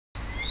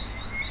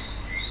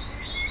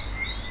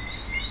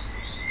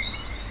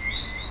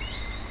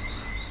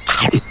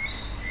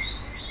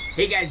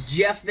Hey guys,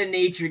 Jeff the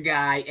Nature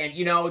Guy, and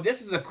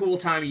this is a cool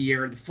time of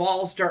year. The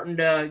fall's starting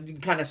to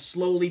kind of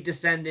slowly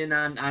descend in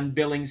on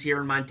Billings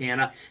here in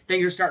Montana.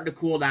 Things are starting to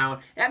cool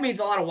down. That means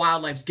a lot of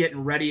wildlife's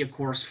getting ready, of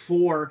course,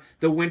 for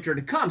the winter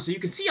to come. So you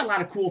can see a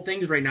lot of cool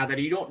things right now that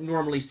you don't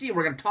normally see.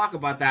 We're going to talk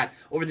about that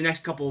over the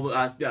next couple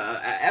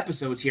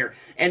episodes here.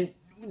 And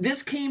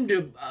this came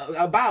to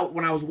about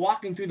when I was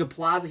walking through the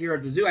plaza here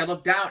at the zoo. I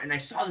looked down and I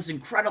saw this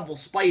incredible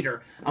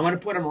spider. I'm going to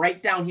put him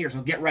right down here,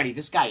 so get ready.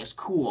 This guy is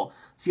cool.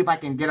 See if I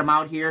can get him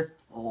out here.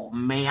 Oh,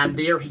 man,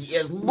 there he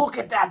is. Look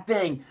at that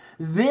thing.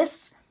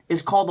 This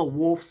is called a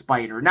wolf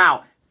spider.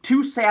 Now,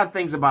 two sad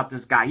things about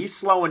this guy. He's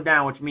slowing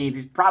down, which means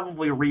he's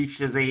probably reached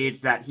his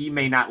age that he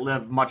may not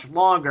live much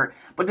longer.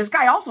 But this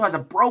guy also has a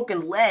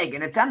broken leg,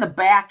 and it's on the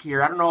back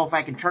here. I don't know if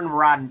I can turn him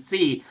around and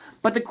see.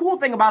 But the cool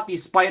thing about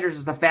these spiders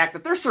is the fact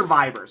that they're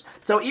survivors.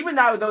 So even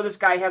though this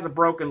guy has a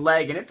broken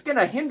leg and it's going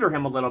to hinder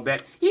him a little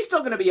bit, he's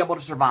still going to be able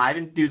to survive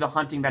and do the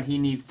hunting that he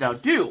needs to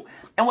do.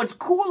 And what's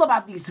cool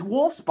about these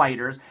wolf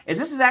spiders is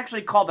this is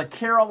actually called a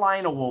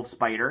Carolina wolf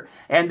spider,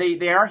 and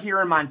they are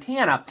here in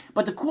Montana.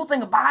 But the cool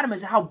thing about them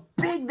is how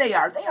big they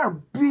are. They are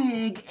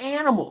big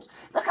animals.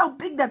 Look how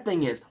big that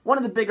thing is. One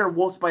of the bigger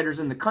wolf spiders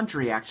in the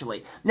country,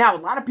 actually. Now, a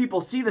lot of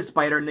people see the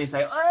spider and they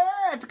say,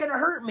 oh, it's going to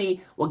hurt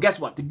me. Well, guess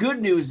what? The good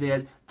news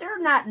is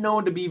they're not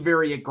known to be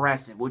very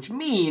aggressive, which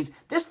means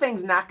this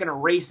thing's not going to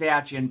race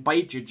at you and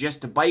bite you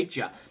just to bite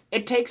you.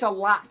 It takes a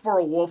lot for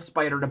a wolf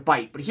spider to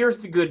bite, but here's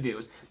the good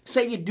news.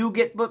 Say you do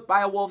get bit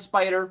by a wolf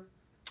spider,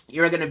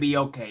 you're going to be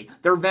okay.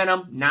 Their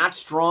venom, not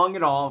strong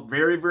at all,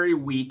 very, very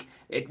weak.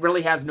 It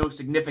really has no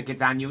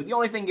significance on you. The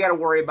only thing you got to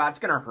worry about, it's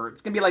going to hurt.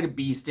 It's going to be like a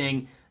bee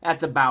sting.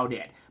 That's about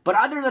it. But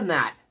other than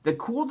that, the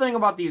cool thing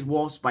about these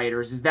wolf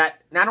spiders is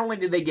that not only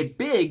do they get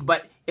big,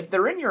 but if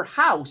they're in your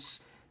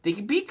house, they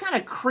can be kind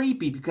of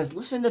creepy because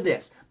listen to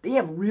this. They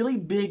have really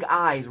big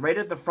eyes right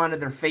at the front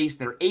of their face.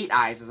 They're 8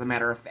 eyes, as a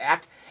matter of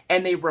fact,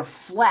 and they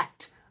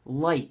reflect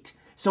light.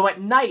 So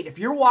at night, if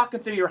you're walking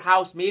through your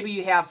house, maybe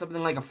you have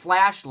something like a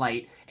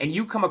flashlight, and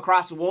you come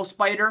across a wolf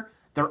spider,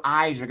 their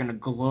eyes are going to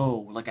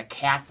glow like a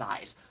cat's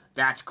eyes.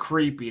 That's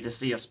creepy to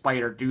see a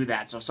spider do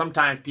that. So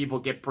sometimes people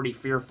get pretty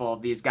fearful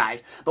of these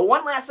guys. But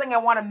one last thing I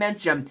want to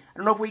mention, I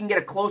don't know if we can get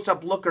a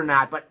close-up look or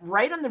not, but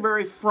right on the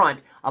very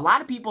front, a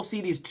lot of people see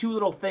these two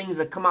little things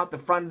that come out the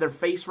front of their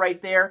face right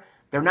there.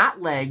 They're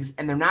not legs,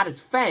 and they're not his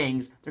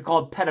fangs. They're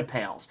called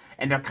pedipalps.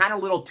 And they're kind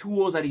of little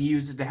tools that he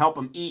uses to help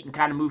him eat and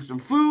kind of move some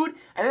food.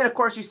 And then, of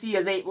course, you see he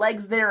has 8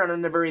 legs there, and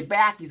on the very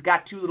back, he's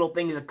got 2 little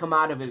things that come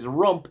out of his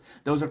rump.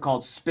 Those are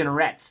called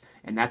spinnerets,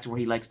 and that's where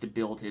he likes to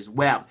build his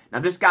web. Now,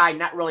 this guy,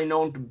 not really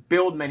known to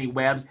build many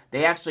webs.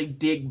 They actually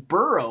dig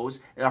burrows.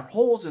 There are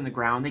holes in the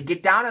ground. They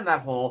get down in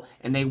that hole,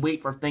 and they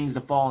wait for things to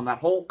fall in that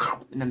hole,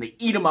 and then they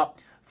eat them up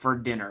for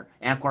dinner.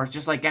 And of course,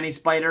 just like any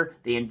spider,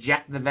 they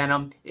inject the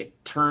venom,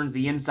 it turns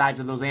the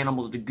insides of those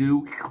animals to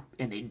goo,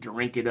 and they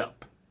drink it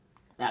up.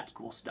 That's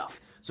cool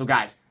stuff. So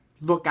guys,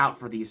 look out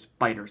for these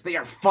spiders. They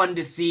are fun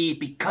to see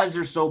because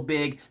they're so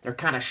big. They're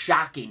kind of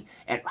shocking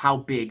at how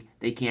big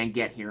they can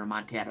get here in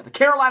Montana. The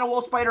Carolina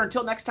wolf spider.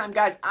 Until next time,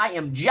 guys, I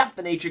am Jeff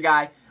the Nature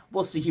Guy.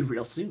 We'll see you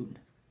real soon.